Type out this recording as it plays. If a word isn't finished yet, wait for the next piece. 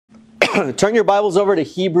Turn your Bibles over to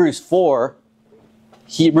Hebrews 4.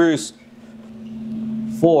 Hebrews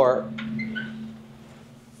 4.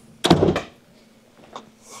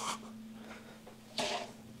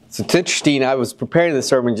 So it's interesting. I was preparing the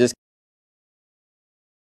sermon just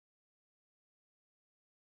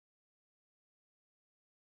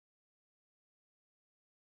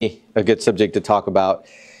a good subject to talk about.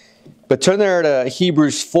 But turn there to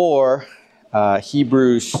Hebrews 4.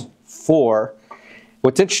 Hebrews 4.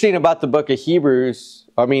 What's interesting about the book of Hebrews,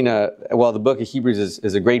 the book of Hebrews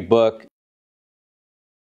is a great book.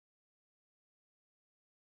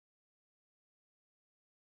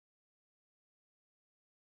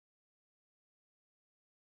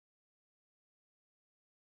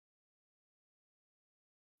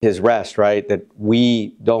 His rest, right? That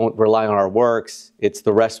we don't rely on our works. It's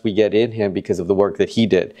the rest we get in Him because of the work that He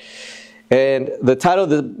did. And the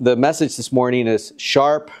title of the message this morning is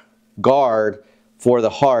Sharp Guard for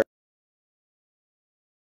the Heart.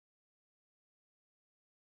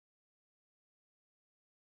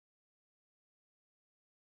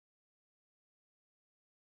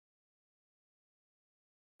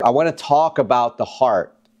 I want to talk about the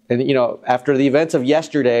heart. And, after the events of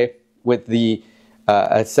yesterday with the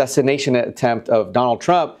assassination attempt of Donald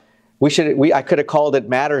Trump, I could have called it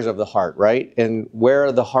Matters of the Heart, right? And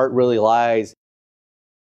where the heart really lies.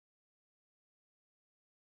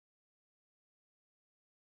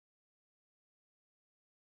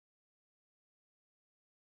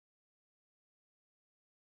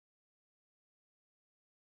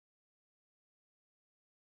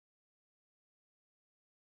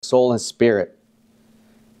 Soul and spirit,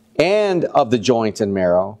 and of the joints and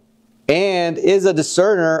marrow, and is a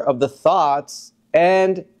discerner of the thoughts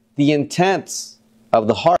and the intents of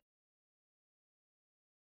the heart.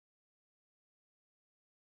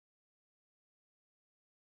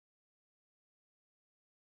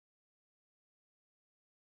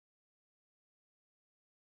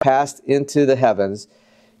 Passed into the heavens,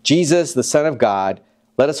 Jesus, the Son of God,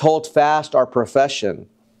 let us hold fast our profession.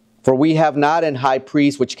 For we have not an high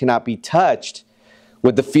priest which cannot be touched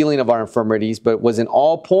with the feeling of our infirmities, but was in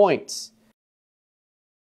all points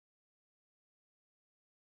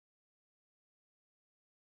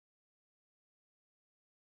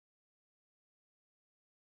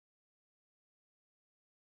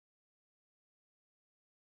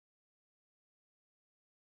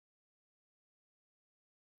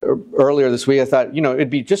earlier this week. I thought,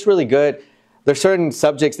 it'd be just really good. There's certain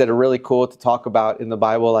subjects that are really cool to talk about in the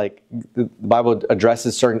Bible, like the Bible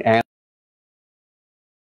addresses certain animals.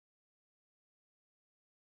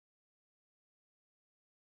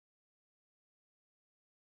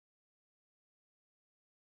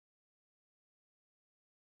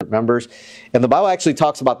 Members, and the Bible actually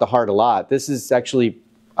talks about the heart a lot. This is actually,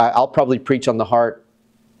 I'll probably preach on the heart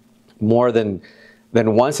more than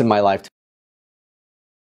once in my lifetime.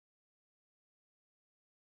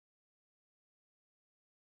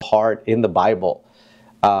 Heart in the Bible,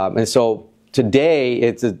 and so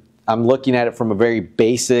today I'm looking at it from a very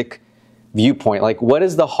basic viewpoint. Like, what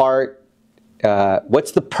is the heart?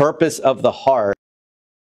 What's the purpose of the heart?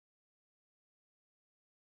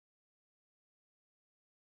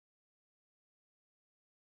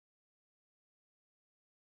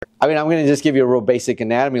 I'm going to just give you a real basic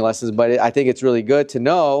anatomy lessons, but I think it's really good to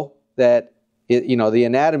know that the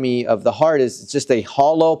anatomy of the heart is just a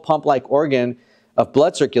hollow pump-like organ of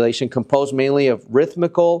blood circulation composed mainly of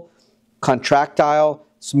rhythmical, contractile,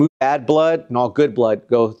 smooth, bad blood, and all good blood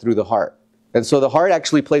go through the heart. And so the heart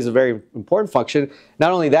actually plays a very important function.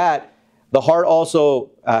 Not only that, the heart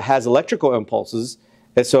also has electrical impulses,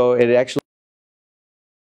 and so it actually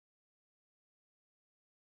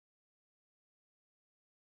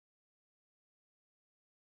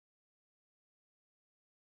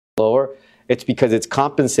lower. It's because it's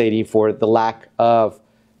compensating for the lack of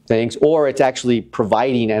things, or it's actually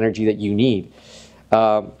providing energy that you need.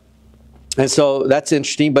 And so that's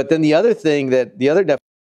interesting. But then the other thing that the other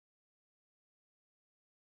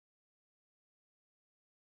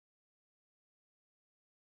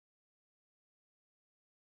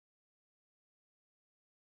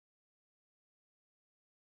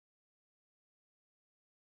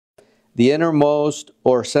the innermost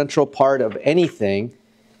or central part of anything,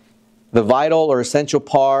 the vital or essential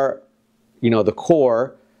part, the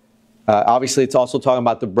core. Obviously, it's also talking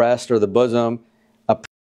about the breast or the bosom.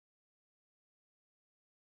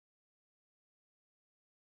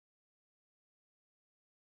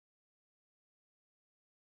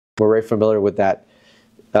 We're very familiar with that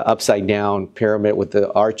upside down pyramid with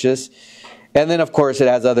the arches. And then, of course, it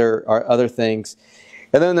has other things.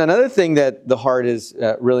 And then another thing that the heart is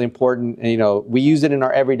really important, and, we use it in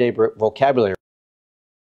our everyday vocabulary.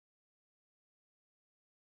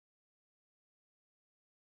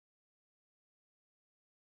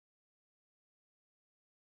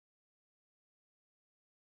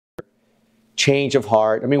 Change of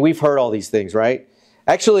heart. I mean, we've heard all these things, right?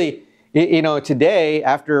 Actually, today,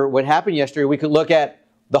 after what happened yesterday, we could look at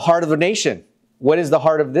the heart of a nation. What is the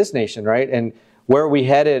heart of this nation, right? And where are we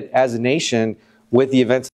headed as a nation with the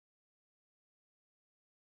events?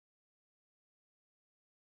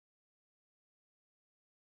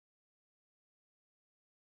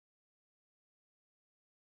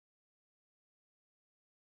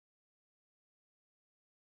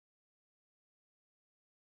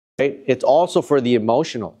 Right? It's also for the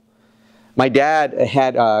emotional. My dad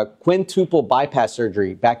had quintuple bypass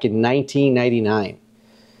surgery back in 1999.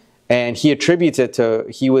 And he attributes it to,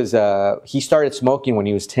 he started smoking when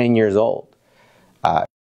he was 10 years old.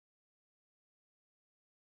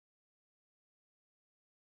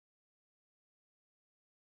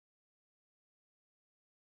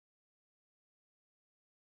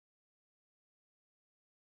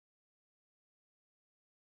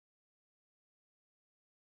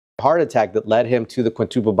 Heart attack that led him to the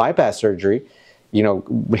quintuple bypass surgery,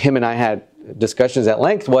 him and I had discussions at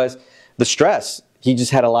length, was the stress. He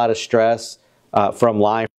just had a lot of stress from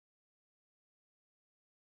life.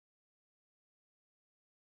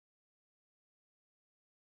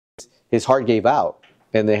 His heart gave out,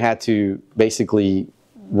 and they had to basically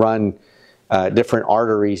run different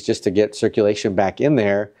arteries just to get circulation back in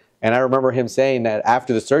there. And I remember him saying that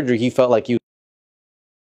after the surgery, he felt like he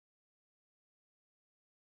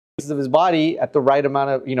of his body at the right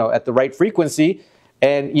amount of, at the right frequency.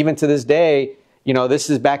 And even to this day, this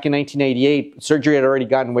is back in 1988, surgery had already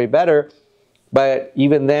gotten way better. But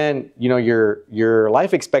even then, your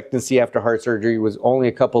life expectancy after heart surgery was only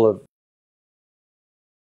a couple of.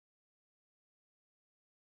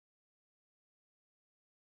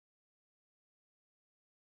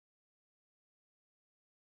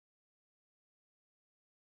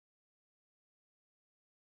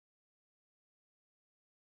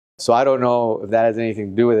 So I don't know if that has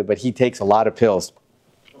anything to do with it, but he takes a lot of pills.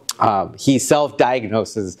 He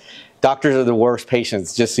self-diagnoses. Doctors are the worst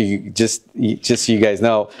patients, just so you guys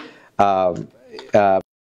know.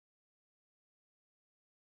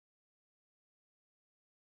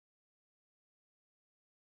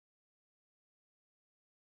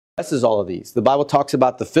 This is all of these. The Bible talks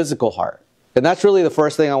about the physical heart. And that's really the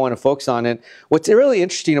first thing I want to focus on. And what's really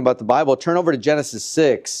interesting about the Bible, turn over to Genesis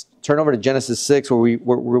 6. Turn over to Genesis 6 where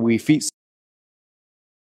we feed.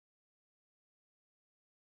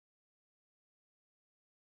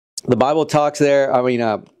 The Bible talks there,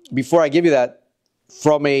 before I give you that,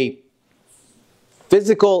 from a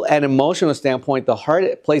physical and emotional standpoint, the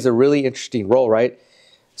heart plays a really interesting role, right?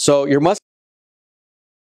 So your muscle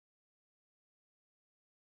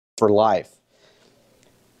for life.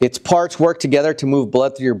 Its parts work together to move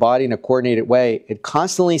blood through your body in a coordinated way. It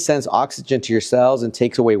constantly sends oxygen to your cells and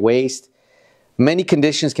takes away waste. Many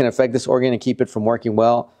conditions can affect this organ and keep it from working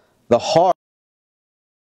well. The heart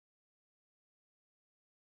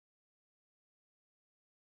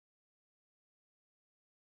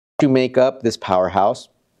to make up this powerhouse.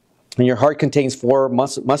 And your heart contains 4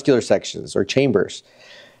 muscular sections or chambers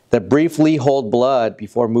that briefly hold blood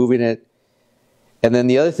before moving it. And then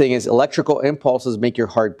the other thing is electrical impulses make your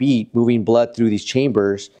heart beat, moving blood through these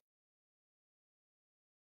chambers.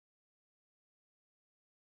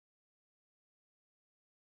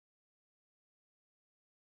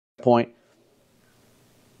 Point.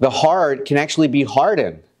 The heart can actually be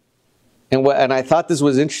hardened. And I thought this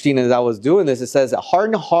was interesting as I was doing this. It says a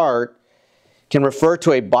hardened heart can refer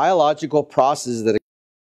to a biological process that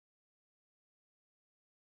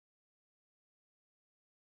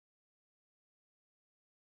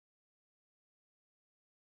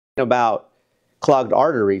about clogged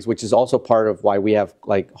arteries, which is also part of why we have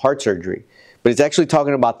like heart surgery. But it's actually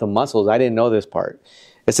talking about the muscles. I didn't know this part.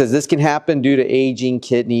 It says this can happen due to aging,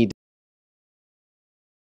 kidney,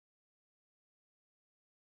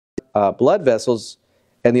 blood vessels,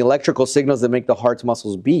 and the electrical signals that make the heart's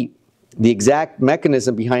muscles beat. The exact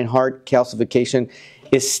mechanism behind heart calcification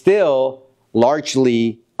is still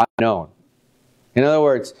largely unknown. In other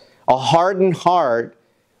words, a hardened heart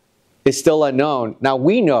is still unknown. Now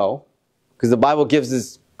we know, because the Bible gives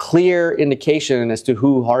this clear indication as to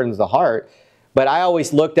who hardens the heart, but I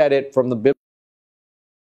always looked at it from the biblical.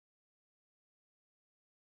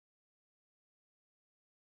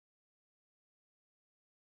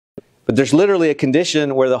 But there's literally a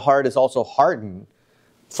condition where the heart is also hardened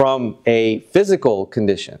from a physical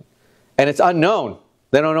condition. And it's unknown.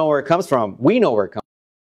 They don't know where it comes from. We know where it comes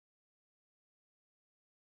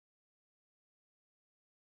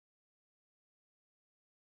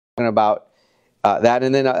from. About that.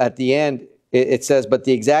 And then at the end, it says, but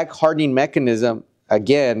the exact hardening mechanism,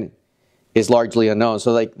 again, is largely unknown.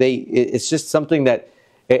 So like it's just something that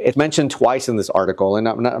it's mentioned twice in this article, and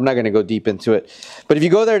I'm not going to go deep into it. But if you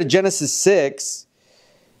go there to Genesis 6,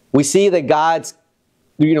 we see that God's,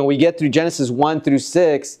 we get through Genesis 1 through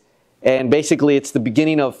 6, and basically it's the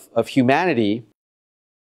beginning of humanity.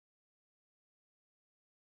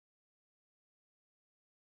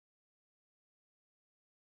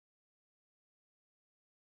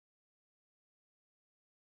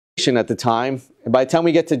 At the time, and by the time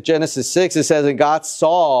we get to Genesis 6, it says, and God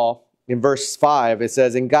saw, in verse 5, it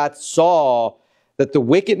says, and God saw that the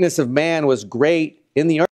wickedness of man was great in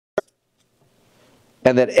the earth,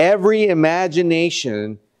 and that every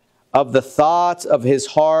imagination of the thoughts of his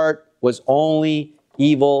heart was only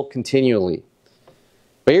evil continually.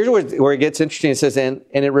 But here's where it gets interesting. It says, and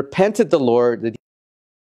it repented the Lord that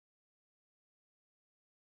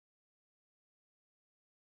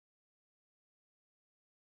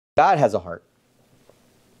God has a heart,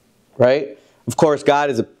 right? Of course,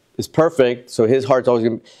 God is perfect, so his heart's always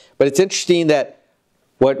going to be. But it's interesting that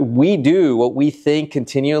what we do, what we think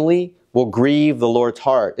continually, will grieve the Lord's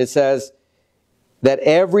heart. It says that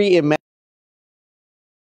every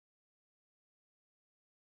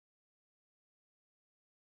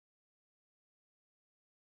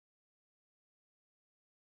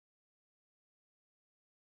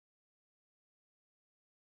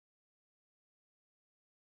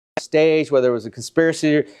stage, whether it was a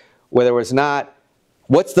conspiracy, whether it was not,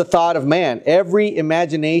 what's the thought of man? Every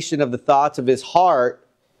imagination of the thoughts of his heart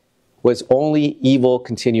was only evil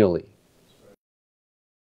continually.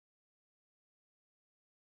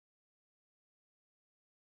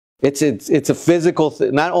 It's a physical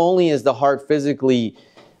thing. Not only is the heart physically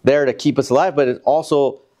there to keep us alive, but it's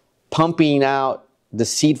also pumping out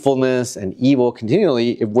deceitfulness and evil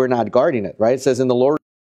continually if we're not guarding it, right? It says, in the Lord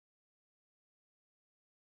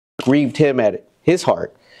grieved him at his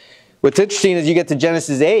heart. What's interesting is you get to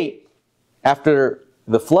Genesis 8 after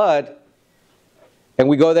the flood, and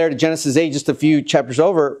we go there to Genesis 8 just a few chapters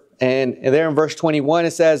over, and there in verse 21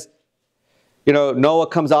 it says, Noah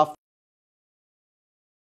comes off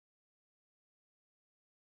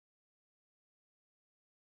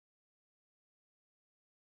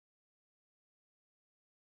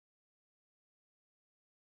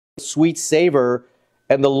sweet savor,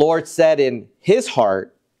 and the Lord said in his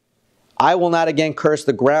heart, I will not again curse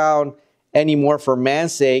the ground anymore for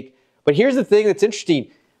man's sake. But here's the thing that's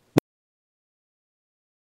interesting.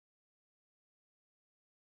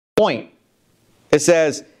 Point. It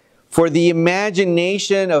says, for the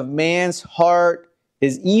imagination of man's heart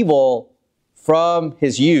is evil from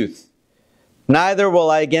his youth. Neither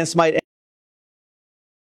will I again smite.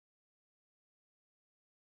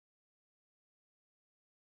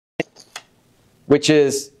 Which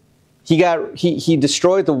is, he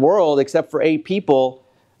destroyed the world except for 8 people.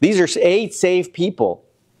 These are 8 saved people,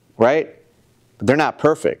 right? But they're not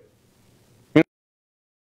perfect.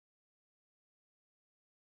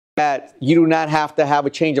 That you do not have to have a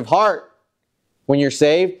change of heart when you're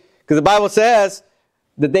saved, because the Bible says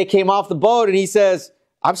that they came off the boat, and he says,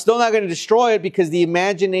 I'm still not going to destroy it because the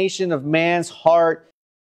imagination of man's heart.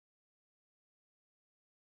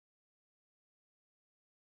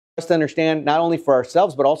 To understand, not only for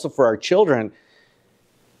ourselves but also for our children,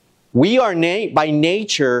 we are by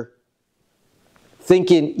nature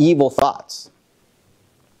thinking evil thoughts.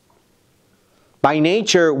 By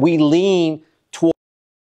nature we lean toward,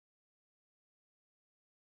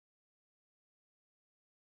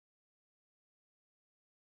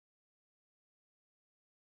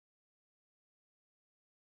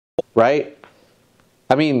 right?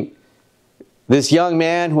 I mean, this young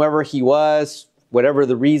man, whoever he was, whatever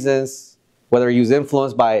the reasons, whether he was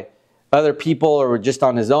influenced by other people or just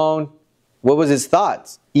on his own, what was his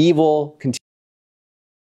thoughts? Evil,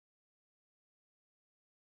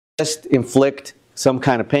 just inflict some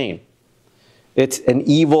kind of pain. It's an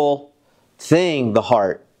evil thing, the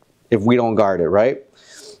heart, if we don't guard it, right?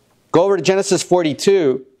 Go over to Genesis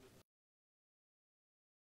 42.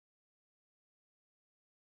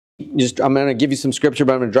 I'm going to give you some scripture,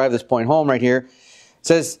 but I'm going to drive this point home right here. It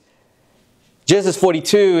says, Genesis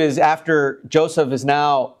 42 is after Joseph is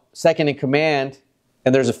now second in command,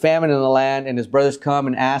 and there's a famine in the land, and his brothers come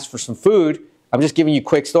and ask for some food. I'm just giving you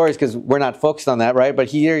quick stories because we're not focused on that, right? But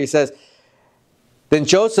here he says, then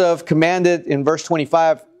Joseph commanded in verse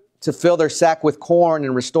 25 to fill their sack with corn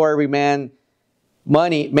and restore every man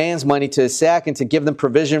man's money to his sack, and to give them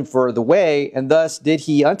provision for the way. And thus did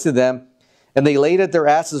he unto them. And they laded their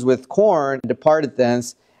asses with corn, and departed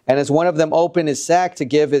thence. And as one of them opened his sack to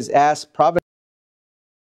give his ass provender,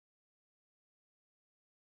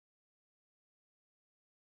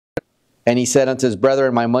 and he said unto his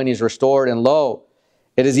brethren, my money is restored, and lo,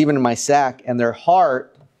 it is even in my sack. And their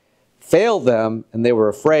heart failed them, and they were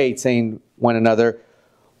afraid, saying one another,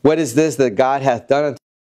 what is this that God hath done unto us?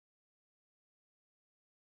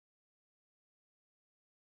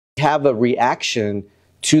 Have a reaction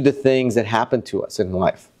to the things that happen to us in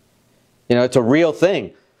life. You know, it's a real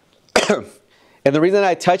thing. And the reason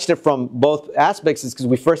I touched it from both aspects is because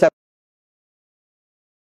we first have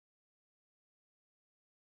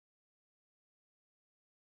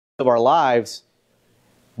of our lives,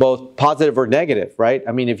 both positive or negative, right?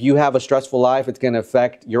 I mean, if you have a stressful life, it's going to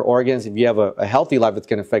affect your organs. If you have a healthy life, it's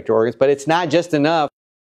going to affect your organs. But it's not just enough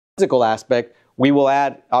physical aspect. We will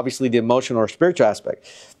add, obviously, the emotional or spiritual aspect.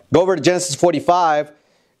 Go over to Genesis 45,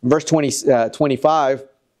 verse 25,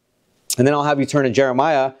 and then I'll have you turn to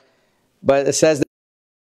Jeremiah. But it says that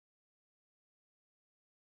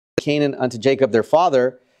Canaan unto Jacob their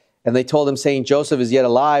father, and they told him, saying, Joseph is yet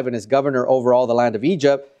alive, and is governor over all the land of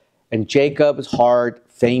Egypt. And Jacob's heart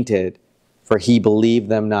fainted, for he believed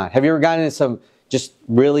them not. Have you ever gotten into some just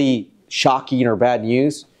really shocking or bad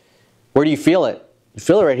news? Where do you feel it? You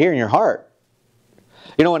feel it right here in your heart.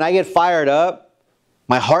 You know, when I get fired up,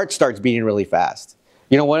 my heart starts beating really fast.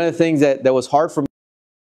 You know, one of the things that was hard for me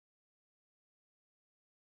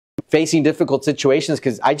facing difficult situations,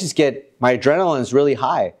 because I just get, my adrenaline is really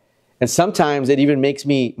high. And sometimes it even makes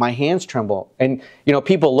my hands tremble. And, you know,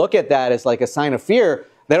 people look at that as like a sign of fear.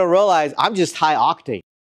 They don't realize I'm just high octane.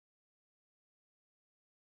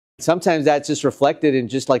 Sometimes that's just reflected in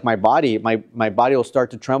just like my body. My body will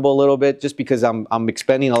start to tremble a little bit just because I'm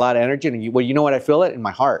expending a lot of energy. And well, you know what I feel it? In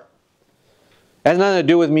my heart. It has nothing to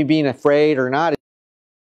do with me being afraid or not.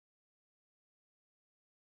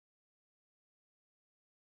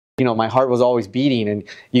 You know, my heart was always beating, and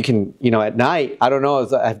you can, you know, at night, I don't know,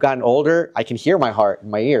 as I've gotten older, I can hear my heart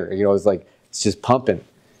in my ear. You know, it's like, it's just pumping,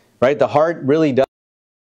 right? The heart really does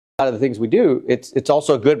a lot of the things we do. It's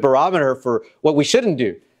also a good barometer for what we shouldn't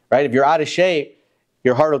do, right? If you're out of shape,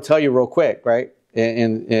 your heart will tell you real quick, right?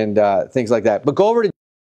 And things like that. But go over to,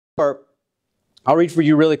 I'll read for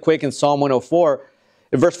you really quick in Psalm 104.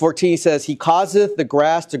 In verse 14, he says, he causeth the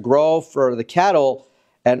grass to grow for the cattle,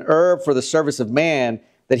 and herb for the service of man,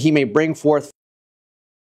 that he may bring forth.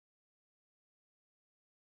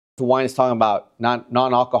 The wine is talking about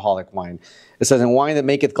non-alcoholic wine. It says, and wine that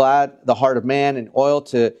maketh glad the heart of man, and oil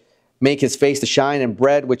to make his face to shine, and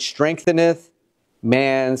bread which strengtheneth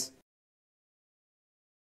man's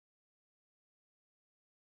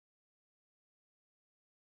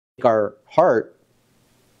our heart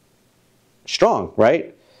strong,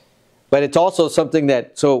 right? But it's also something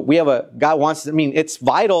that, so we have God wants, I mean, it's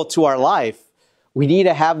vital to our life. We need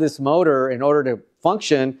to have this motor in order to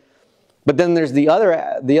function. But then there's the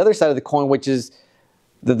other side of the coin, which is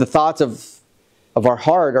the thoughts of our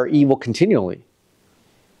heart are evil continually.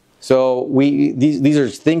 So these are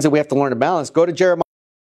things that we have to learn to balance. Go to Jeremiah.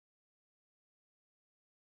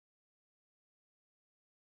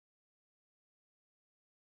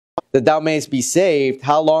 That thou mayest be saved.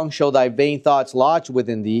 How long shall thy vain thoughts lodge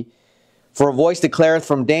within thee? For a voice declareth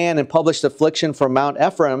from Dan, and published affliction from Mount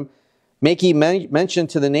Ephraim. Make ye mention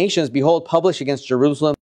to the nations, behold, publish against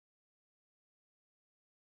Jerusalem,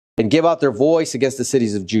 and give out their voice against the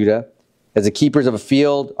cities of Judah. As the keepers of a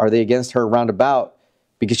field are they against her round about,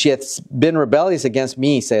 because she hath been rebellious against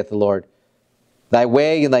me, saith the Lord. Thy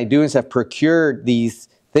way and thy doings have procured these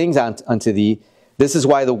things unto thee. This is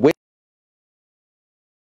why the wicked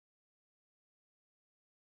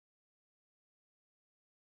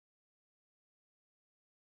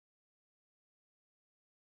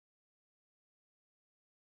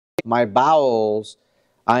my bowels,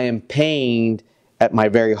 I am pained at my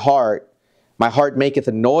very heart. My heart maketh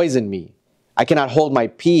a noise in me. I cannot hold my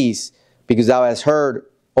peace, because thou hast heard,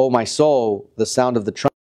 O my soul, the sound of the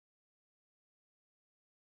trumpet.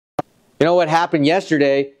 You know what happened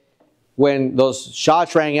yesterday when those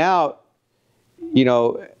shots rang out, you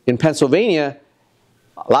know, in Pennsylvania?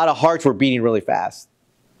 A lot of hearts were beating really fast.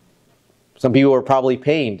 Some people were probably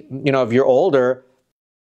pained. You know, if you're older,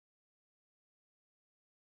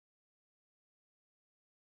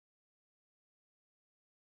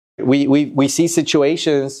 we see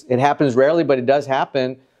situations, it happens rarely, but it does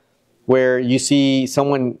happen, where you see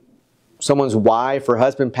someone's wife or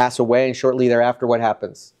husband pass away, and shortly thereafter, what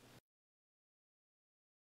happens?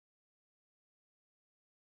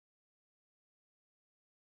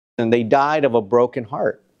 and they died of a broken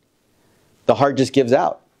heart. The heart just gives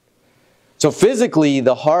out. So physically,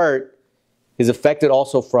 the heart is affected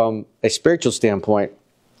also from a spiritual standpoint.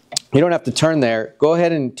 You don't have to turn there. Go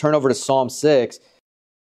ahead and turn over to Psalm 6.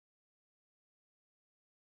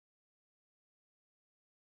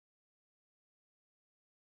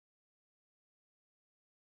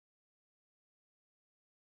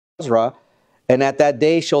 And at that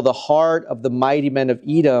day shall the heart of the mighty men of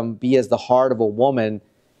Edom be as the heart of a woman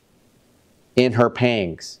in her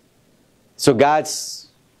pangs. So God's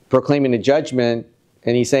proclaiming a judgment,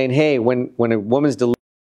 and he's saying, hey, when a woman's delivered,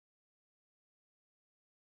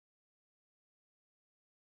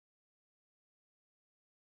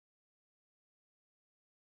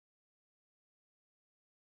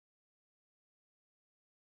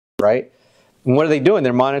 right? And what are they doing?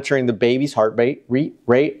 They're monitoring the baby's heart rate,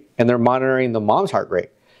 and they're monitoring the mom's heart rate.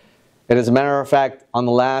 And as a matter of fact, on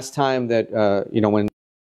the last time that, when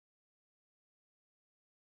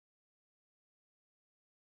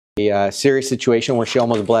a serious situation where she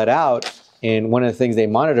almost bled out, and one of the things they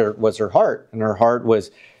monitored was her heart, and her heart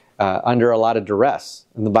was under a lot of duress.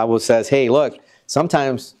 And the Bible says, hey, look,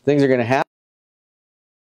 sometimes things are going to happen.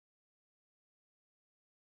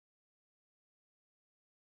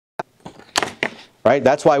 Right?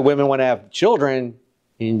 That's why women want to have children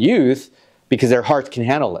in youth, because their hearts can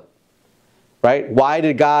handle it. Right? Why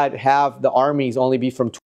did God have the armies only be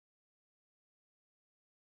from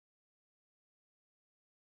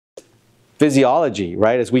physiology,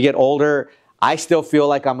 right? As we get older, I still feel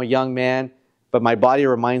like I'm a young man, but my body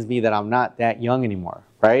reminds me that I'm not that young anymore,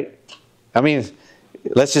 right? I mean,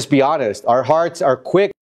 let's just be honest. Our hearts are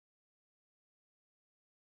quick.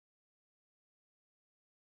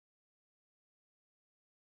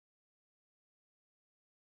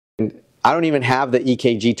 I don't even have the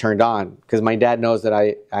EKG turned on because my dad knows that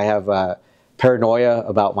I have paranoia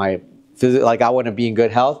about my physical, like I want to be in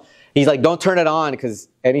good health. He's like, don't turn it on, because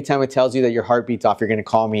anytime it tells you that your heartbeat's off, you're going to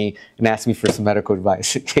call me and ask me for some medical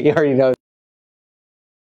advice. He already knows.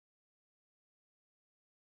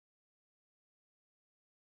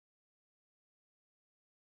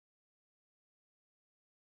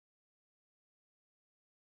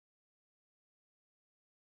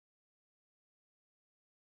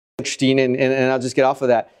 Interesting, and I'll just get off of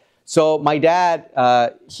that. So my dad,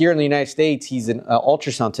 here in the United States, he's an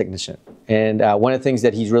ultrasound technician. And one of the things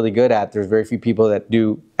that he's really good at, there's very few people that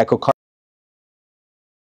do echocardiogram.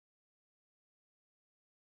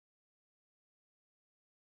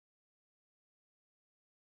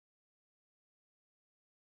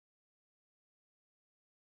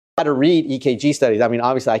 How to read EKG studies. I mean,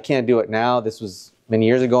 obviously I can't do it now. This was many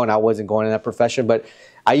years ago and I wasn't going in that profession, but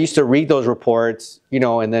I used to read those reports,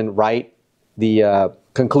 and then write the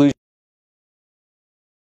conclusion.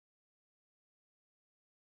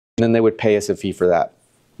 And then they would pay us a fee for that.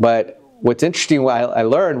 But what's interesting, what I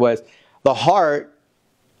learned was the heart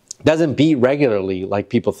doesn't beat regularly like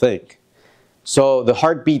people think. So the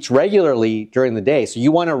heart beats regularly during the day. So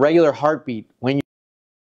you want a regular heartbeat when you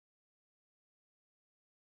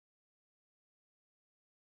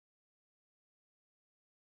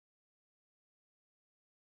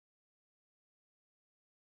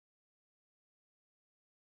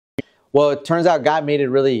well, it turns out God made it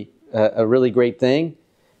really a really great thing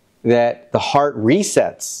that the heart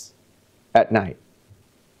resets at night.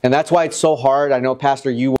 And that's why it's so hard. I know,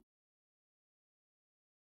 Pastor,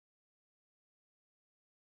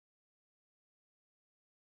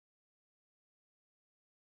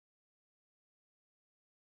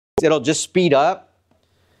 it'll just speed up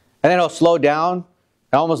and then it'll slow down.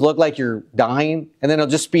 It almost look like you're dying, and then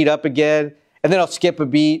it'll just speed up again, and then it'll skip a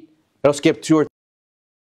beat. It'll skip 2 or 3.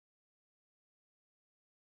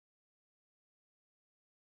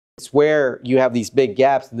 It's where you have these big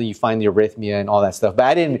gaps, and then you find the arrhythmia and all that stuff. But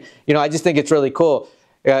I didn't, I just think it's really cool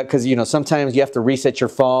because, sometimes you have to reset your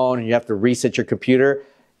phone and you have to reset your computer.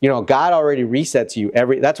 God already resets you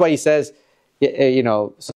that's why he says,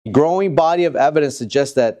 growing body of evidence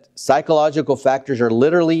suggests that psychological factors are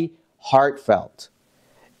literally heartfelt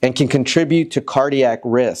and can contribute to cardiac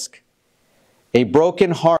risk. A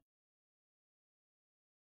broken heart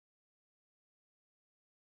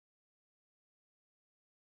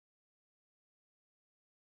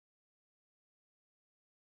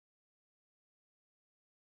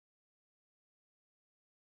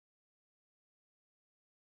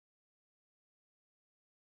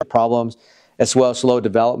problems, as well as slow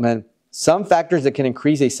development. Some factors that can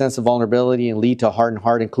increase a sense of vulnerability and lead to hardened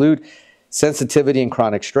heart include sensitivity and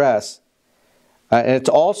chronic stress. And it's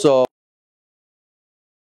also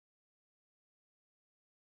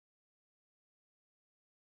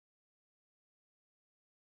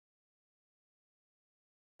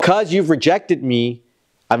Because you've rejected me,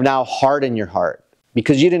 I've now hardened your heart.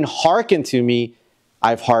 Because you didn't hearken to me,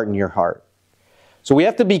 I've hardened your heart. So we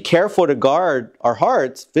have to be careful to guard our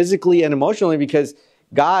hearts physically and emotionally, because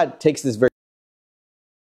God takes this very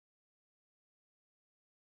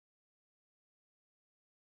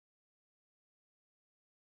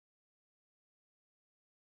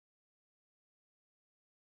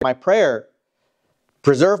my prayer.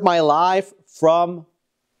 Preserve my life from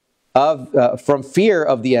fear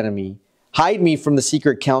of the enemy. Hide me from the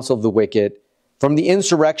secret counsel of the wicked, from the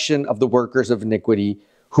insurrection of the workers of iniquity,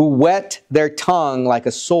 who whet their tongue like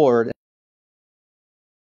a sword.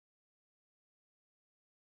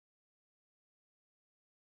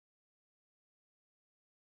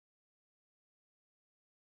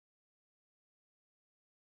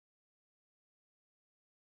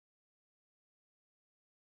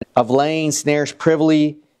 Of laying snares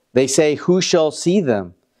privily, they say, who shall see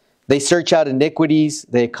them? They search out iniquities,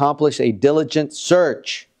 they accomplish a diligent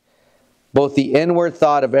search, both the inward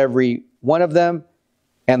thought of every one of them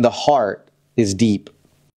and the heart is deep.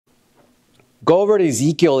 Go over to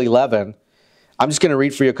Ezekiel 11. I'm just going to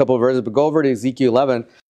read for you a couple of verses, but go over to Ezekiel 11.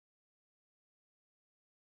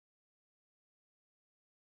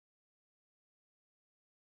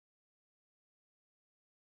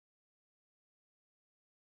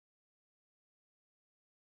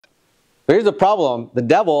 Here's the problem. The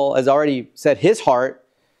devil has already set his heart,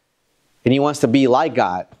 and he wants to be like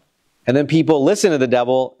God. And then people listen to the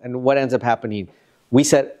devil, and what ends up happening? We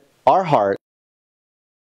set our heart.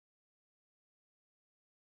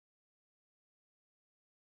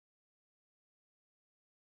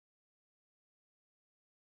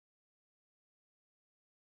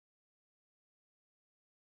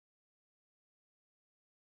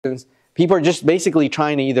 People are just basically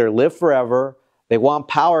trying to either live forever, they want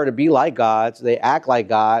power to be like God, so they act like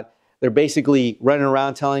God. They're basically running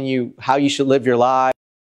around telling you how you should live your life.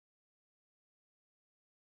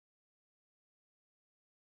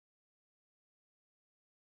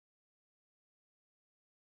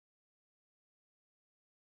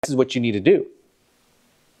 This is what you need to do.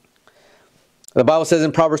 The Bible says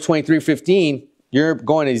in Proverbs 23:15, you're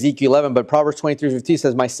going to Ezekiel 11, but Proverbs 23:15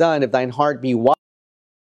 says, my son, if thine heart be wise.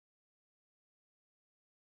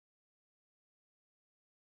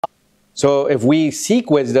 So if we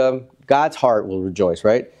seek wisdom, God's heart will rejoice,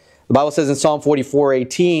 right? The Bible says in Psalm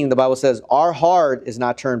 44:18, the Bible says, our heart is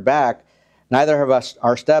not turned back, neither have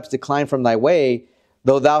our steps declined from thy way,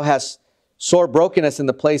 though thou hast sore broken us in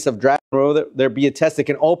the place of dragon. There be a test that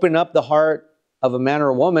can open up the heart of a man or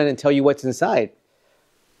a woman and tell you what's inside.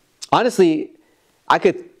 Honestly, I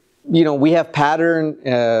could, we have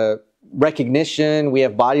pattern recognition, we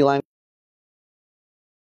have body language.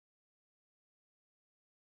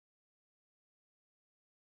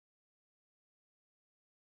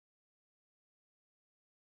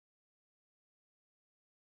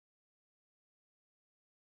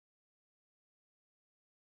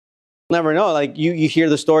 Never know. Like you hear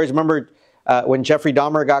the stories. Remember when Jeffrey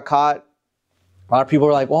Dahmer got caught? A lot of people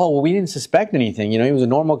were like, "Oh, well, we didn't suspect anything. He was a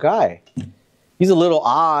normal guy. He's a little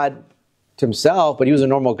odd to himself, but he was a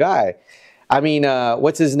normal guy." I mean,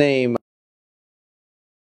 what's his name?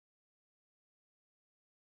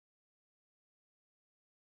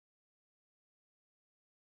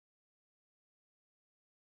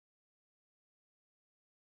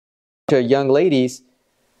 To young ladies.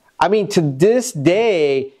 I mean, to this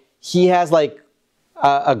day, he has like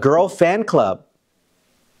a girl fan club,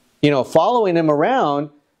 following him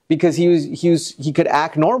around because he could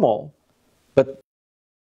act normal. But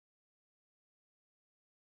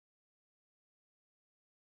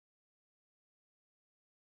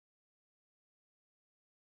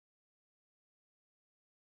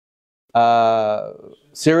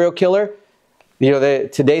serial killer,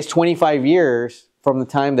 today's 25 years from the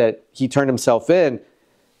time that he turned himself in,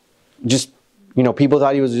 just, people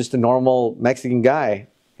thought he was just a normal Mexican guy.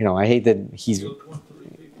 I hate that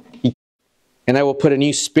and I will put a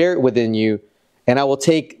new spirit within you, and I will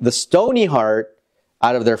take the stony heart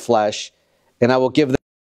out of their flesh, and I will give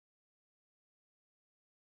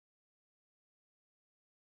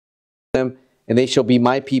them, and they shall be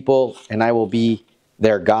my people, and I will be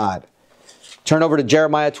their God. Turn over to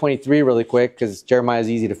Jeremiah 23 really quick, because Jeremiah is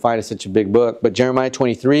easy to find. It's such a big book. But Jeremiah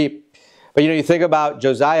 23, but you think about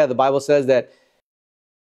Josiah, the Bible says that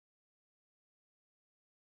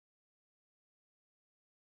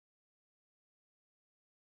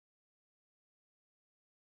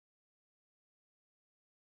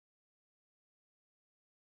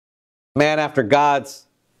man after God's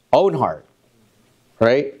own heart,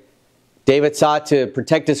 right? David sought to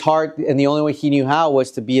protect his heart, and the only way he knew how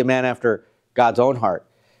was to be a man after God's own heart.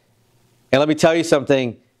 And let me tell you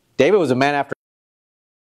something, David was a man after.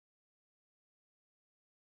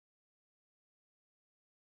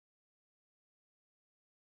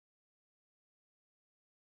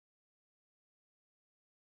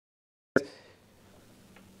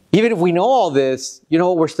 Even if we know all this, you know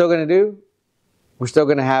what we're still going to do? We're still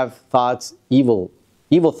going to have thoughts, evil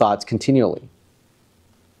thoughts continually.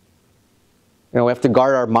 You know, we have to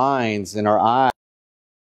guard our minds and our eyes.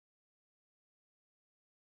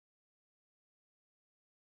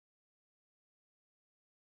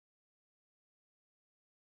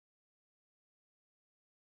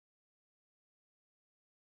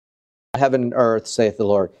 Heaven and earth, saith the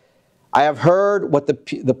Lord. I have heard what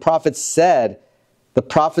the prophets said. The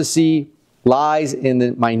prophecy lies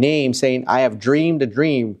in my name, saying, I have dreamed a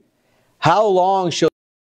dream. How long shall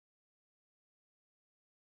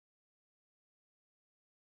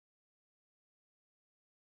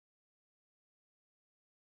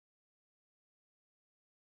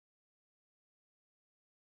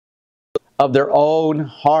of their own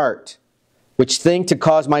heart, which think to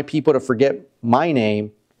cause my people to forget my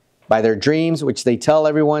name by their dreams, which they tell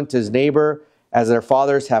everyone to his neighbor, as their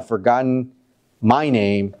fathers have forgotten my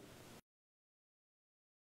name.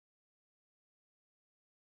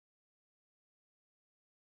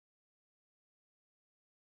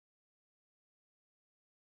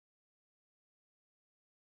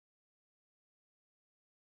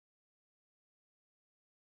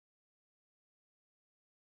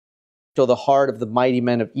 Shall the heart of the mighty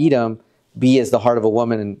men of Edom be as the heart of a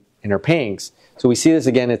woman in her pangs. So we see this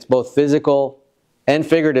again, it's both physical and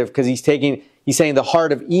figurative, because he's saying the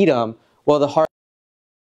heart of Edom. Well, the heart,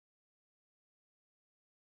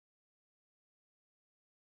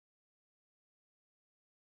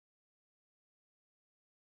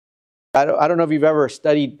 I don't know if you've ever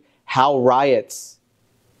studied how riots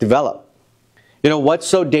develop. You know, what's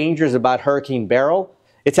so dangerous about Hurricane Beryl?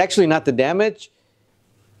 It's actually not the damage,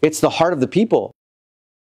 it's the heart of the people.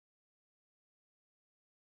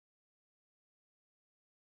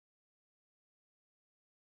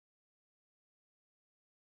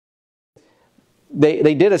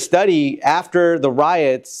 They did a study after the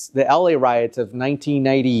riots, the LA riots of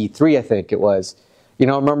 1993, I think it was. You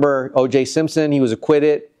know, remember O.J. Simpson, he was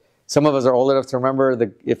acquitted. Some of us are old enough to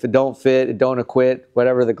remember, if it don't fit, it don't acquit,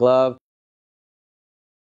 whatever the glove.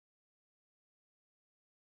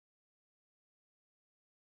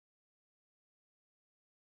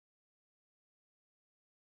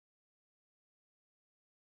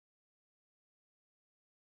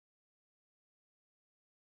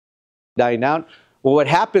 Dying down. Well, what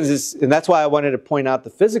happens is, and that's why I wanted to point out the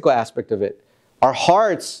physical aspect of it, our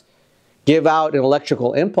hearts give out an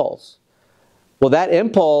electrical impulse. Well, that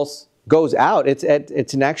impulse goes out. It's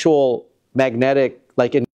an actual magnetic,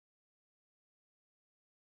 like in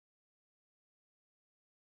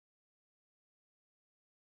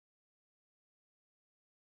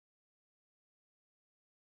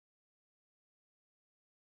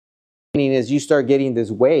is you start getting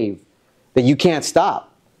this wave that you can't stop.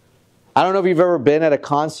 I don't know if you've ever been at a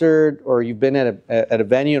concert or you've been at a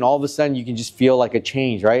venue and all of a sudden you can just feel like a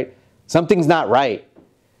change, right? Something's not right.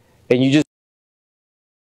 And you just,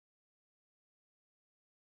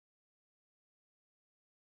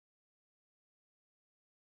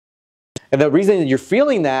 and the reason that you're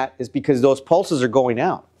feeling that is because those pulses are going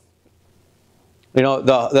out. You know,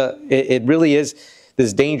 it really is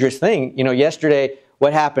this dangerous thing. You know, yesterday,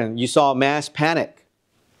 what happened? You saw mass panic.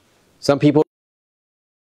 Some people,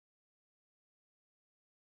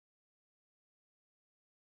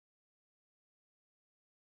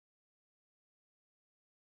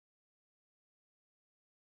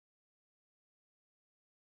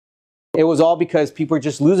 it was all because people are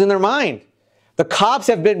just losing their mind. The cops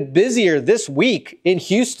have been busier this week in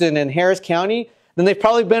Houston and Harris County than they've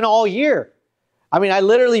probably been all year. I mean, I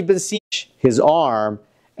literally been seeing his arm,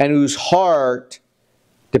 and whose heart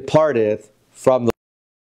departeth from the.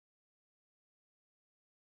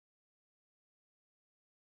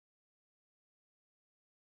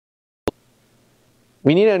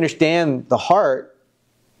 We need to understand the heart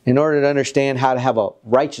in order to understand how to have a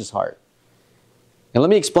righteous heart. And let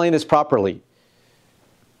me explain this properly.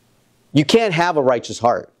 You can't have a righteous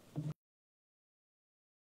heart.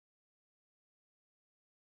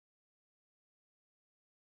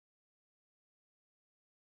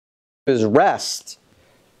 Is rest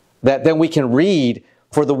that then we can read,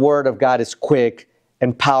 for the word of God is quick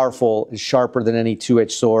and powerful and sharper than any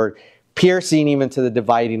two-edged sword, piercing even to the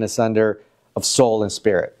dividing asunder of soul and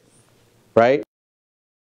spirit. Right?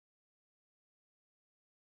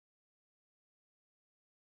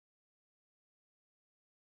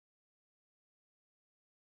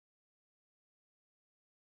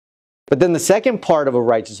 But then the second part of a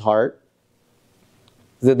righteous heart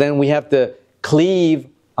is that then we have to cleave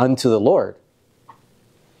unto the Lord.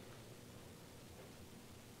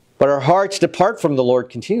 But our hearts depart from the Lord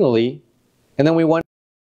continually, and then we wonder.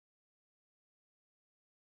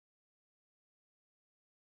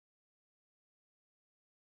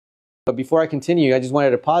 But before I continue, I just wanted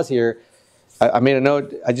to pause here. I made a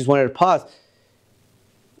note. I just wanted to pause.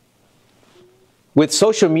 With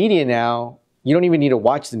social media now, you don't even need to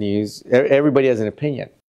watch the news. Everybody has an opinion.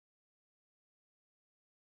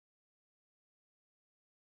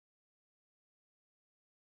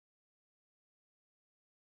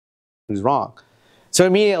 Who's wrong? So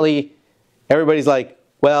immediately, everybody's like,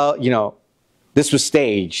 well, this was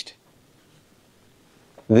staged.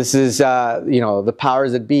 This is, the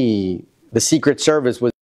powers that be. The Secret Service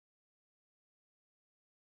was.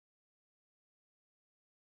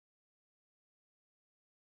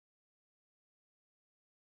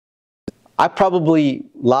 I probably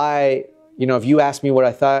lie, if you ask me what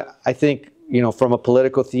I thought, I think, from a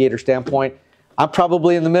political theater standpoint, I'm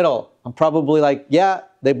probably in the middle. I'm probably like, yeah,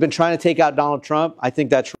 they've been trying to take out Donald Trump. I think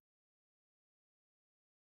that's.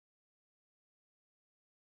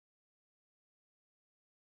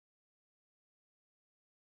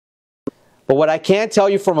 But what I can tell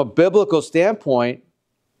you from a biblical standpoint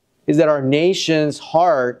is that our nation's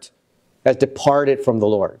heart has departed from the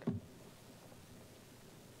Lord.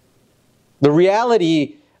 The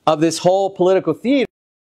reality of this whole political theater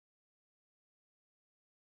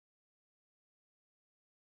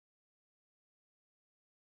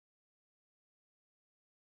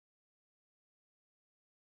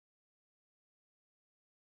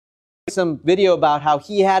some video about how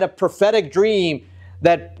he had a prophetic dream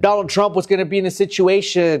that Donald Trump was going to be in a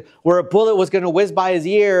situation where a bullet was going to whiz by his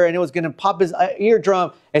ear and it was going to pop his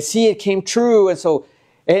eardrum, and see, it came true. And so,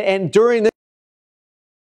 and during this,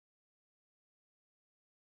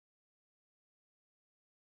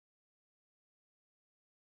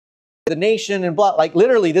 the nation and blah, like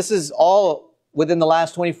literally, this is all within the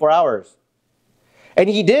last 24 hours. And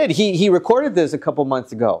he did. He recorded this a couple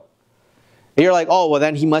months ago. And you're like, oh, well,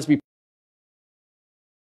 then he must be.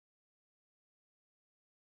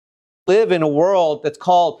 Live in a world that's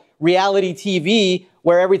called reality TV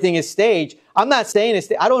where everything is staged. I'm not saying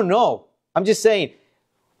it's, I don't know. I'm just saying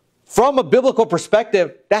from a biblical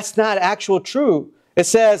perspective, that's not actual true. It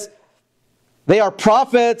says they are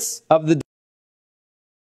prophets of the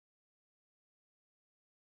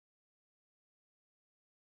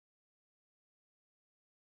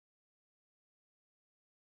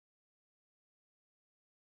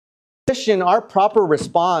Christian. Our proper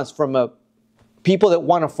response from a people that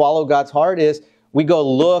want to follow God's heart is we go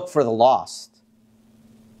look for the lost.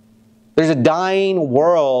 There's a dying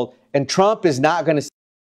world, and Trump is not going to.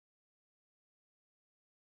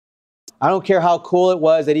 I don't care how cool it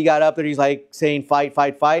was that he got up there. He's like saying, fight,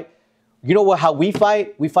 fight, fight. You know what? How we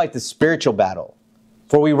fight? We fight the spiritual battle.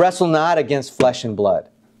 For we wrestle not against flesh and blood.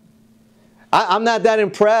 I'm not that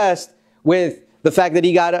impressed with the fact that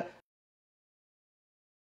he got up.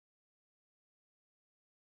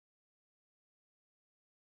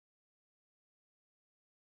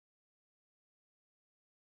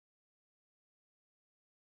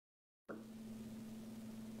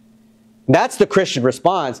 That's the Christian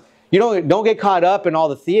response. You don't get caught up in all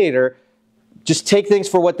the theater. Just take things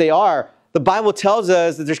for what they are. The Bible tells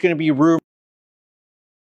us that there's going to be room.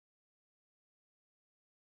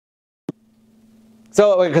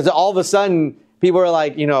 So, because all of a sudden, people are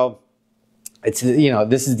like, it's,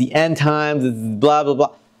 this is the end times, blah, blah,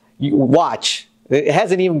 blah. You watch. It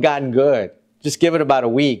hasn't even gotten good. Just give it about a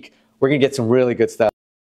week. We're going to get some really good stuff.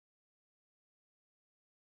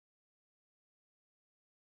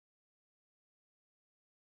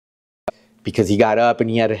 Because he got up and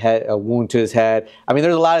he had a wound to his head. I mean,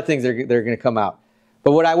 there's a lot of things that are going to come out.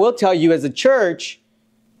 But what I will tell you as a church,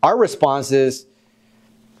 our response is,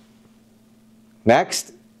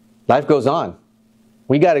 next, life goes on.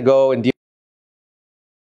 We got to go and deal.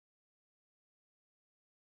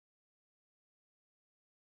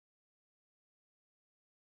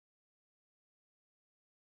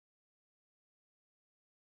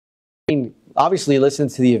 Obviously, listen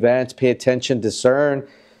to the events, pay attention, discern.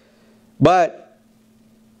 But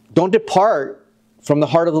don't depart from the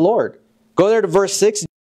heart of the Lord. Go there to verse 6.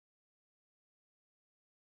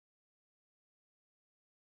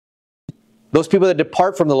 Those people that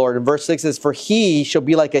depart from the Lord, in verse 6 says, for he shall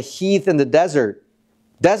be like a heath in the desert.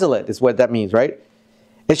 Desolate is what that means, right?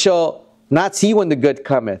 It shall not see when the good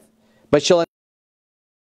cometh, but shall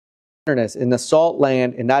in the salt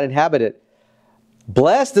land and not inhabit it.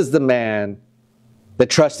 Blessed is the man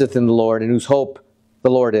that trusteth in the Lord, and whose hope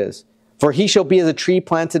the Lord is. For he shall be as a tree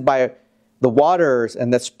planted by the waters,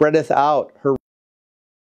 and that spreadeth out her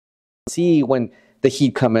sea when the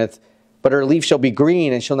heat cometh. But her leaf shall be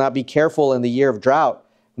green, and shall not be careful in the year of drought,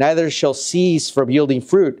 neither shall cease from yielding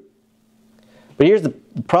fruit. But here's the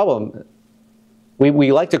problem.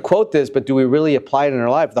 We like to quote this, but do we really apply it in our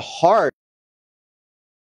life? The heart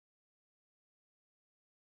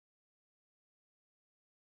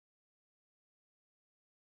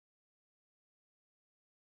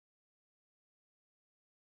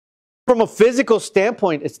from a physical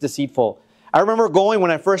standpoint, it's deceitful. I remember going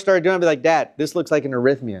when I first started doing it, I'd be like, Dad, this looks like an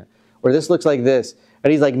arrhythmia, or this looks like this.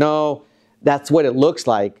 And he's like, no, that's what it looks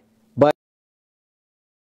like.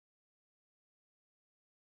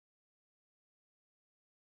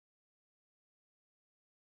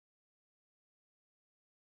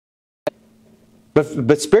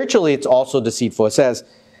 But spiritually, it's also deceitful. It says,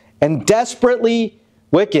 and desperately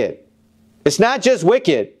wicked. It's not just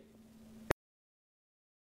wicked.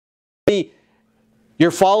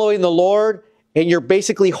 You're following the Lord, and you're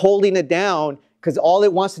basically holding it down because all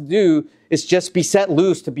it wants to do is just be set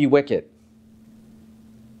loose to be wicked.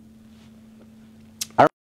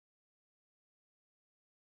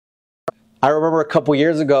 I remember a couple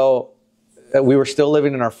years ago, we were still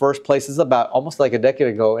living in our first place. This is about almost like a decade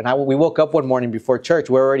ago. And we woke up one morning before church.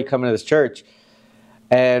 We were already coming to this church.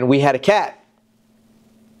 And we had a cat.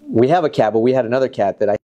 We have a cat, but we had another cat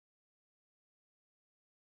that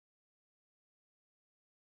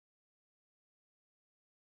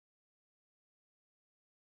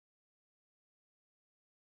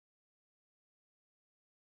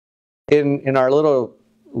in our little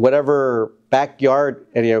whatever backyard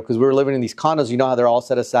area, because we were living in these condos, you know how they're all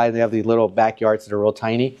set aside and they have these little backyards that are real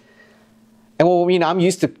tiny. And well, I'm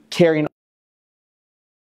used to carrying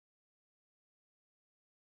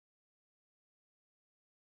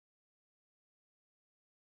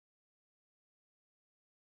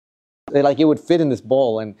it would fit in this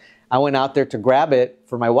bowl, and I went out there to grab it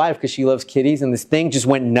for my wife because she loves kitties, and this thing just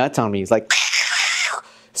went nuts on me. It's like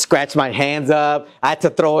scratched my hands up. I had to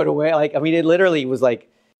throw it away. It literally was like.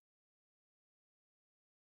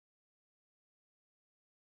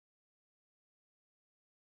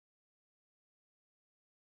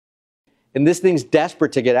 And this thing's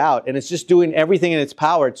desperate to get out, and it's just doing everything in its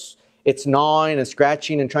power. It's gnawing and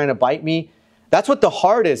scratching and trying to bite me. That's what the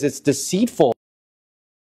heart is. It's deceitful.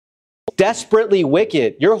 Desperately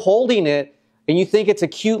wicked. You're holding it, and you think it's a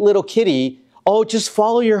cute little kitty. Oh, just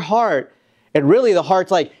follow your heart. And really, the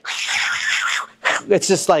heart's like, it's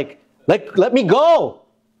just like, let me go.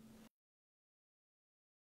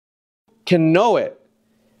 Can know it.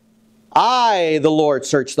 I, the Lord,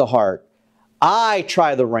 search the heart. I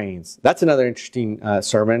try the reins. That's another interesting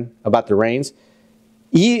sermon about the reins.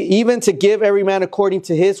 Even to give every man according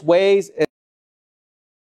to his ways.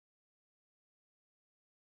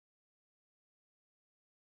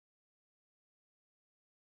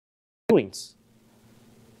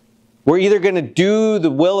 We're either going to do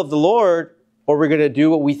the will of the Lord, or we're going to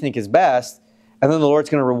do what we think is best, and then the Lord's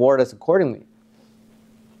going to reward us accordingly.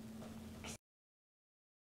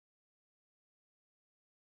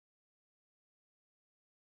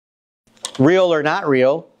 Real or not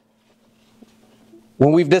real,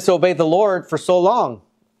 when we've disobeyed the Lord for so long.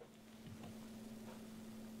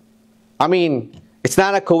 It's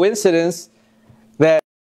not a coincidence that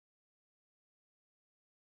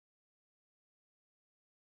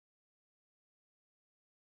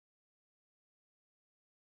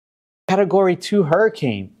Category 2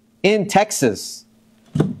 hurricane in Texas.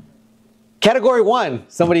 Category 1.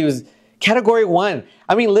 Somebody was Category 1.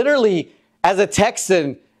 Literally, as a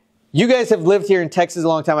Texan, you guys have lived here in Texas a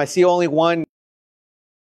long time. I see only one.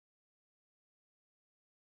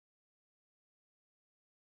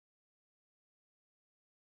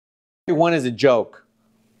 One is a joke.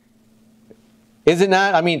 Is it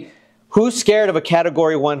not? Who's scared of a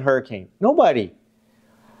Category 1 hurricane? Nobody.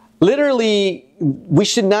 Literally, we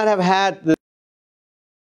should not have had the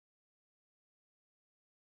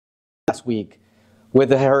last week with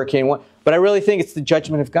the Hurricane 1. But I really think it's the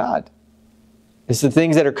judgment of God. It's the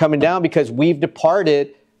things that are coming down because we've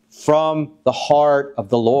departed from the heart of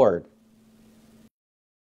the Lord.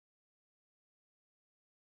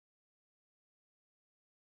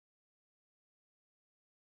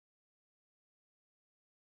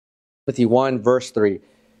 Timothy 1, verse 3.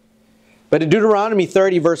 But in Deuteronomy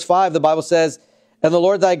 30, verse 5, the Bible says, and the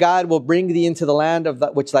Lord thy God will bring thee into the land of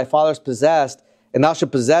which thy fathers possessed, and thou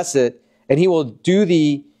shalt possess it, and he will do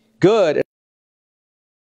thee good.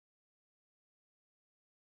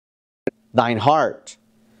 Thine heart,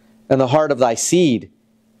 and the heart of thy seed,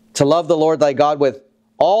 to love the Lord thy God with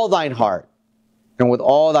all thine heart, and with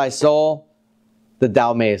all thy soul, that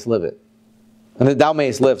thou mayest live it. And that thou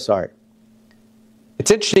mayest live, sorry.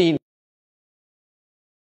 It's interesting.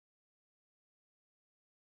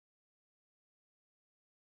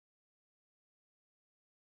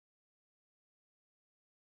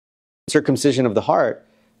 Circumcision of the heart.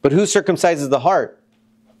 But who circumcises the heart?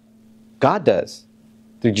 God does,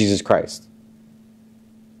 through Jesus Christ.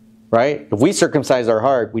 Right? If we circumcise our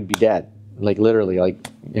heart, we'd be dead. Like literally, like,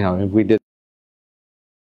 you know, if we did.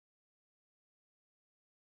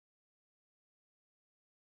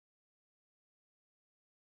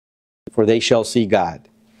 For they shall see God.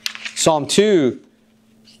 Psalm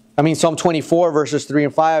 24, verses 3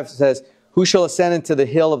 and 5 says, who shall ascend into the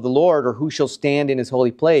hill of the Lord, or who shall stand in his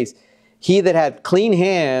holy place? He that hath clean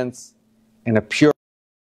hands and a pure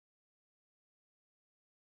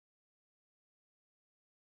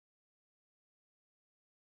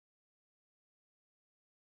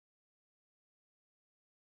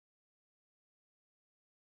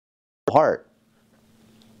heart.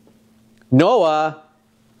 Noah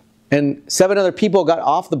and 7 other people got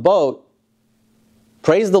off the boat,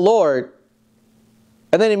 praised the Lord,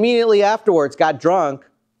 and then immediately afterwards got drunk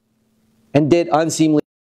and did unseemly.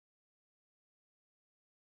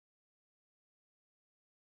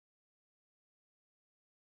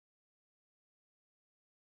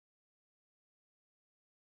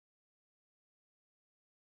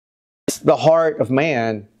 The heart of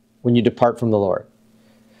man when you depart from the Lord.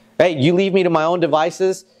 Hey, you leave me to my own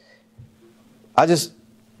devices,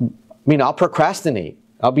 I'll procrastinate.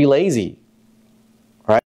 I'll be lazy.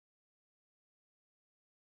 Right?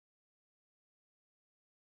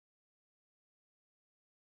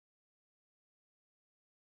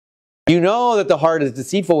 You know that the heart is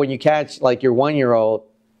deceitful when you catch like your 1-year-old,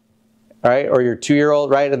 right? Or your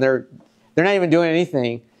 2-year-old, right? And they're not even doing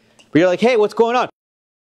anything. But you're like, hey, what's going on?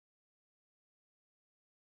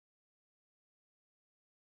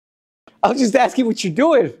 I was just asking what you're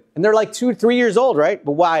doing. And they're like 2 or 3 years old, right?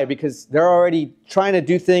 But why? Because they're already trying to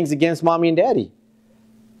do things against mommy and daddy.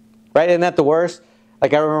 Right? Isn't that the worst?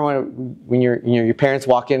 Like I remember when your parents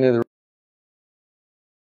walk into the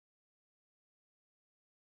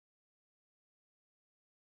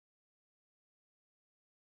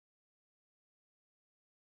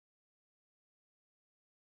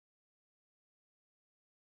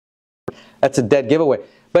that's a dead giveaway.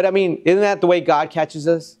 But I mean, isn't that the way God catches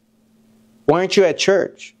us? Why aren't you at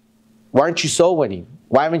church? Why aren't you soul winning?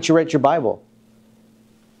 Why haven't you read your Bible?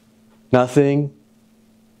 Nothing.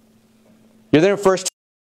 You're there first.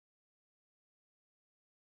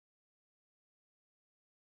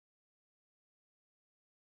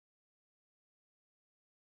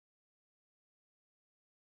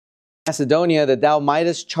 Macedonia, that thou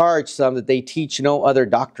mightest charge some that they teach no other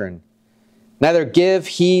doctrine. Neither give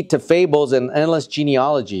heed to fables and endless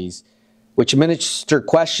genealogies, which minister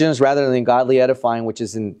questions rather than godly edifying, which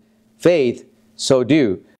is in faith, so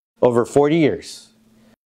do. Over 40 years.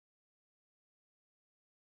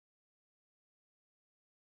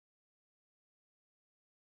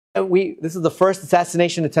 This is the first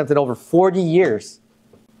assassination attempt in over 40 years.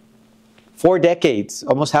 4 decades,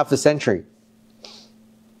 almost half a century.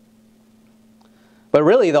 But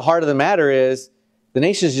really, the heart of the matter is, the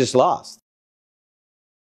nation's just lost.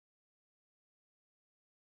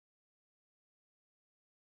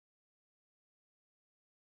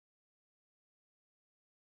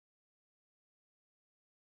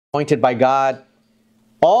 Anointed by God.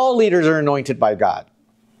 All leaders are anointed by God.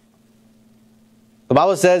 The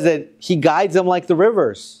Bible says that He guides them like the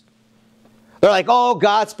rivers. They're like, oh,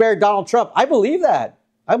 God spared Donald Trump. I believe that.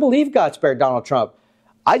 I believe God spared Donald Trump.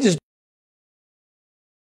 I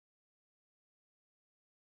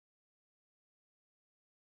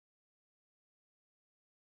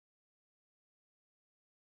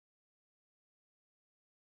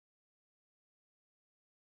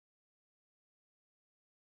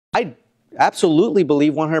absolutely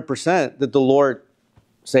believe 100% that the Lord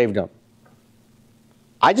saved him.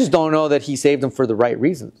 I just don't know that He saved him for the right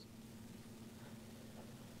reasons.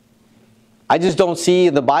 I just don't see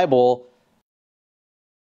in the Bible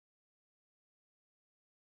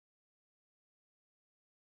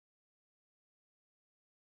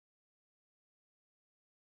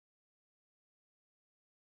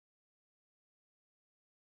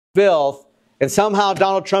filth and somehow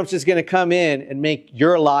Donald Trump's just going to come in and make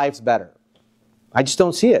your lives better. I just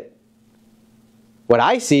don't see it. What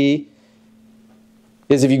I see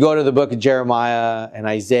is if you go to the book of Jeremiah and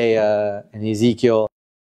Isaiah and Ezekiel,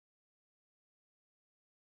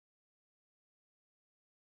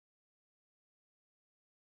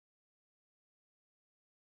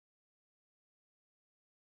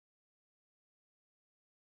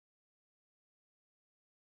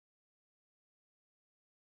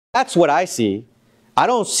 That's what I see. I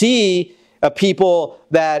don't see a people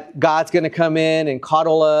that God's going to come in and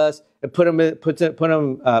coddle us and put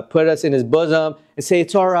us in his bosom and say,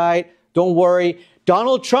 it's all right, don't worry.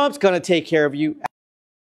 Donald Trump's going to take care of you.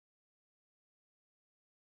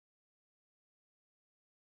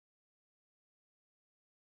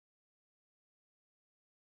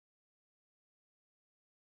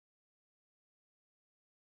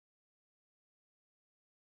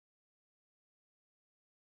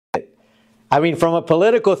 I mean, from a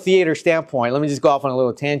political theater standpoint, let me just go off on a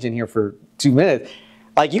little tangent here for 2 minutes.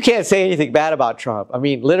 Like, you can't say anything bad about Trump. I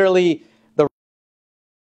mean, literally, the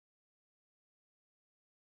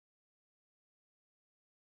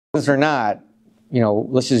or not,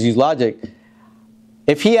 let's just use logic.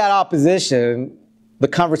 If he had opposition, the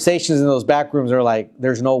conversations in those back rooms are like,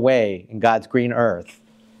 there's no way in God's green earth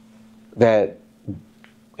that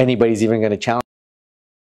anybody's even going to challenge.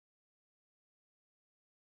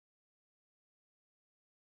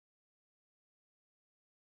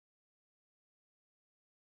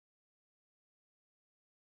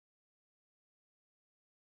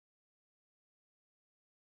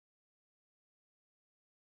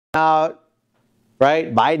 Out,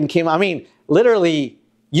 right? Biden came. I mean, literally,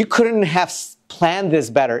 you couldn't have planned this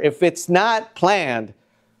better. If it's not planned,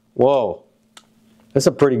 whoa, that's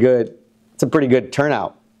a pretty good. It's a pretty good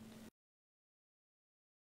turnout.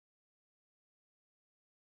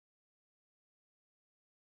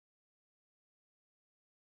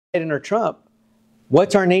 Biden or Trump,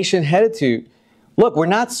 what's our nation headed to? Look, we're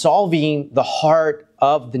not solving the heart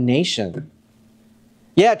of the nation.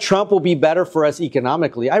 Yeah, Trump will be better for us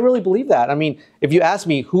economically. I really believe that. I mean, if you ask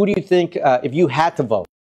me, who do you think, if you had to vote?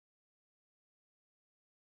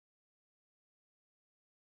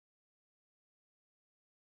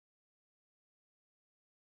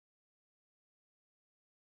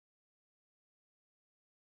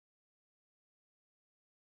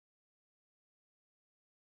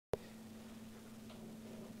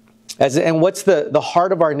 And what's the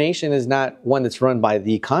heart of our nation is not one that's run by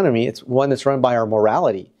the economy. It's one that's run by our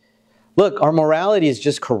morality. Look, our morality is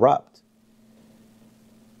just corrupt.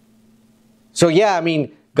 So yeah, I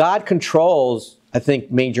mean, God controls, I think,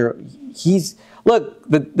 look,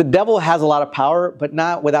 the devil has a lot of power, but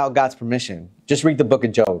not without God's permission. Just read the book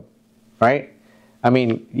of Job, right? I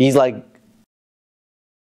mean, he's like,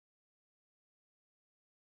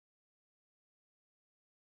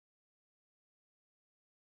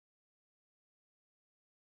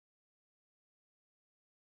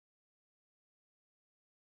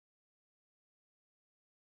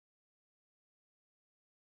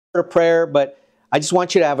 a prayer, but I just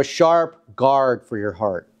want you to have a sharp guard for your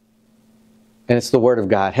heart. And it's the Word of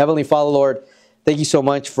God. Heavenly Father, Lord, thank you so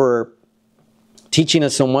much for teaching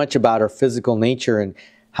us so much about our physical nature and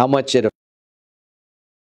how much it affects.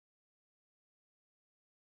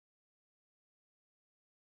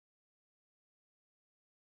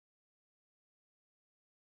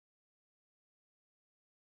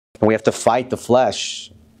 And we have to fight the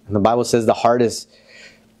flesh. And the Bible says the heart is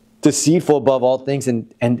deceitful above all things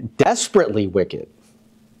and desperately wicked.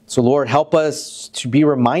 So Lord, help us to be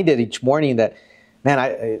reminded each morning that,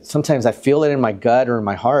 man, sometimes I feel it in my gut or in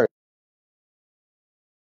my heart.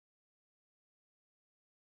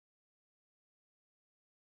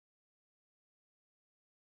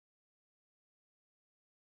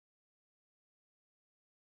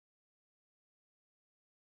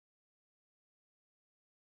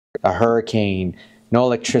 A hurricane, no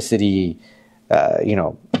electricity,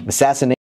 assassination.